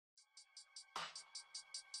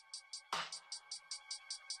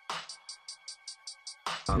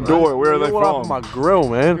Doyle, where are they from? My grill,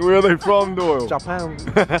 man. Where are they from, Doyle? Japan.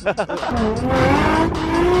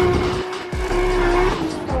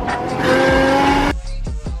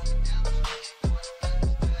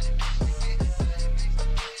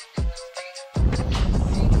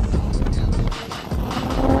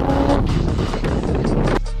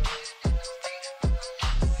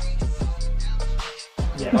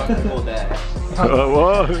 Yeah, don't record that.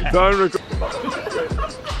 What? Don't record.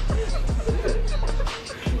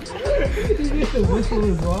 You get the whistle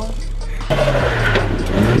as well.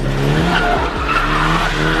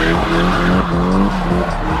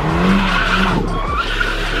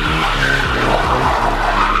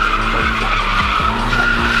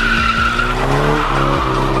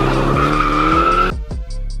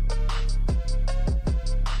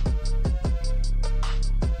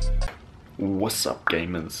 What's up,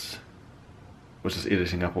 gamers? Was just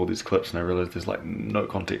editing up all these clips and I realized there's like no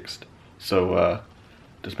context. So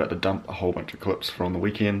just about to dump a whole bunch of clips from the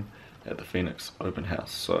weekend at the Fenix Open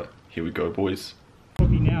house. So here we go, boys.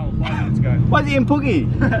 Pookie now, 5 minutes ago. Why is he in Pookie?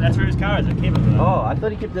 That's where his car is. I keep it. Oh, I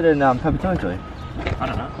thought he kept it in Papatonjo. I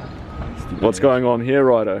don't know. What's going on here,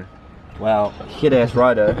 Rido? Well, shit ass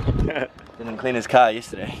rider didn't clean his car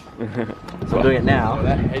yesterday. So I'm doing it now.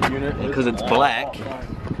 That head unit because it's black.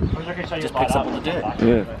 Just picks up all the dirt.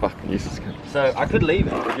 Yeah, fucking useless. So I could leave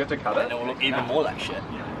it. Did you have to cut it? And it will look even more like shit.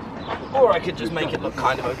 Or I could just make it look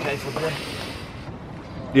kind of okay for today.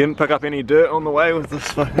 You didn't pick up any dirt on the way with this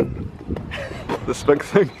fucking this big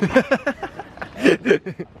thing?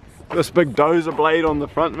 This big dozer blade on the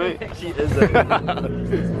front, mate? She is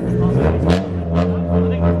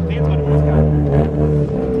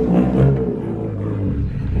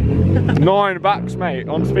 $9, mate,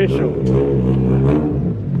 on special.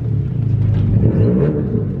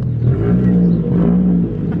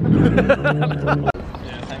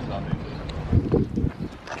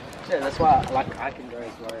 Yeah, that's why I can go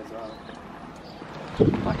as well.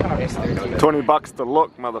 I can't rest there. $20 to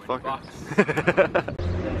look, motherfucker.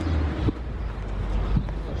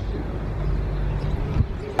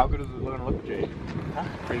 How good is it gonna look, G? Huh?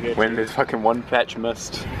 Pretty good. When there's fucking one patch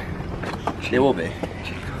missed. There will be.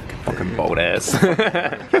 Fucking bold ass.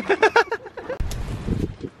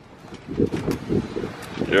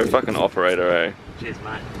 You're a fucking operator, eh? Cheers,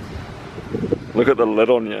 mate. Look at the lid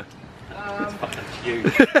on you. It's fucking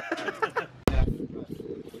huge.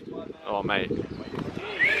 Oh, mate.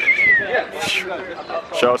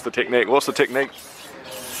 Show us the technique. What's the technique?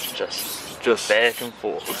 Just Back and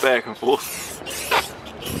forth. back and forth.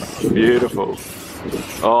 Beautiful.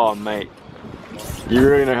 Oh, mate. You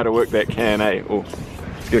really know how to work that can, eh? Oh,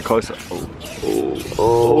 let's get closer.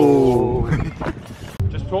 Oh.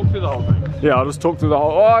 Just talk through the whole thing. Yeah, I'll just talk through the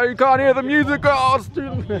whole. Oh, you can't hear the music. Oh,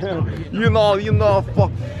 student. you know,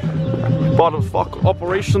 fuck. But fuck,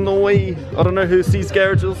 operational way. I don't know who sees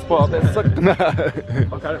garages, but that's sick. No. Fuck,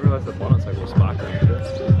 I didn't realise the bonnet's like all sparkling.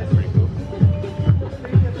 That's pretty cool.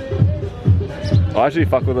 I actually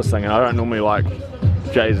fuck with this thing, and I don't normally like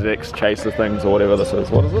JZX chaser things or whatever this is.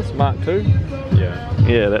 What is this? Mark II? Yeah.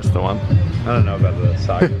 Yeah, that's the one. I don't know about the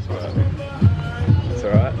Sagas, but it's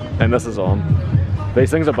alright. And this is on. These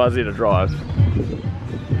things are buzzy to drive.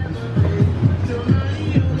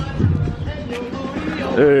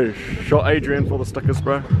 Ooh, shot Adrian for the stickers,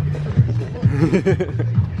 bro.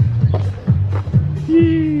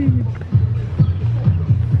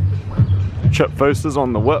 Chip boosters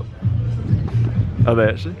on the whip. Are they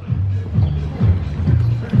actually?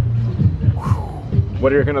 What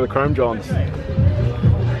do you reckon of the Chrome Johns?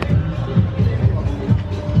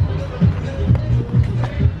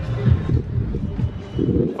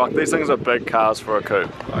 Fuck, these things are big cars for a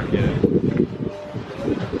coupe. Fuck yeah.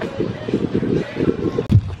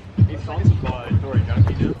 He's sponsored by Tory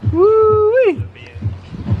Junkie now. Woo-wee!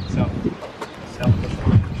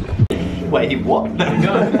 Wait, what?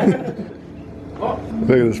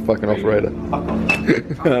 Look at this fucking operator.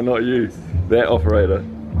 No, not you. That operator.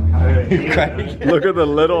 Look at the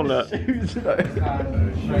lid on it.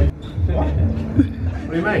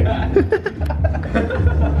 What do you mean?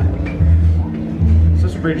 It's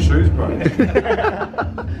just red shoes, bro.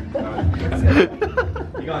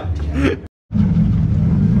 You got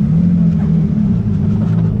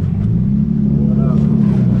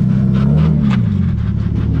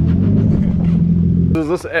This is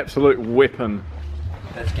this absolute weapon.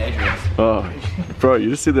 That's dangerous. Oh, bro, you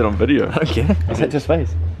just said that on video. Okay. Is that just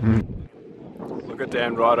face? Look at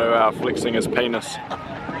Dan Rido out flexing his penis.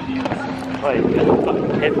 Wait,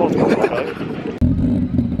 headphones on,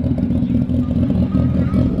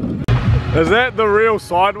 Is that the real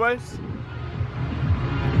sideways?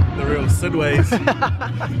 The real Sidways.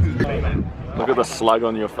 Look at the slug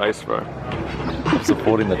on your face, bro. I'm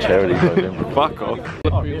supporting the charity program. Fuck off.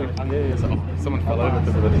 Oh, really? Someone fell over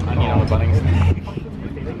because of the Bunnings.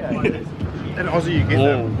 In Aussie you get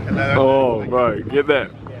them. And they don't Oh, bro, get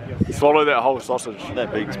that. Swallow that whole sausage.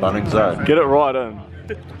 That beats Bunnings, eh? Get it right in.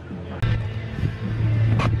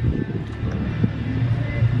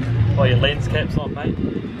 Oh, your lens cap's on, mate.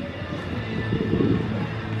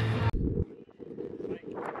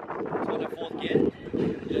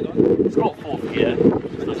 It's got fourth gear.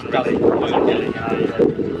 It doesn't really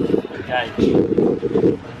gauge.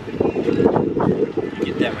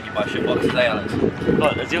 You get that when you buy shitbox today, Alex.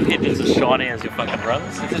 Look, is your head as shiny as your fucking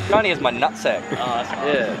rims? It's as shiny as my nutsack. Oh, that's right.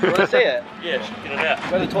 Yeah. You want to see it? Yeah, get it out.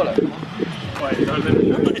 Go to the toilet.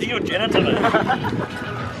 Wait, you're a janitor, man.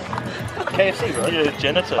 KFC, bro. You're a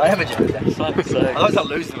janitor. I have a janitor. Fuck's sake. Otherwise I'll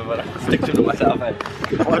lose them, but I stick to them myself, eh?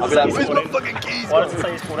 Where's my fucking keys? Why does it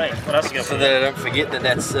say it's 14? What else are you going to So put that I don't forget that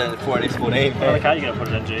that's for an S14. in? What other car are you going to put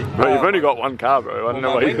it in, G? Bro, you've only got one car, bro. I don't know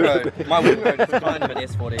My what you wing road is kind of an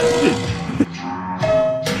S14.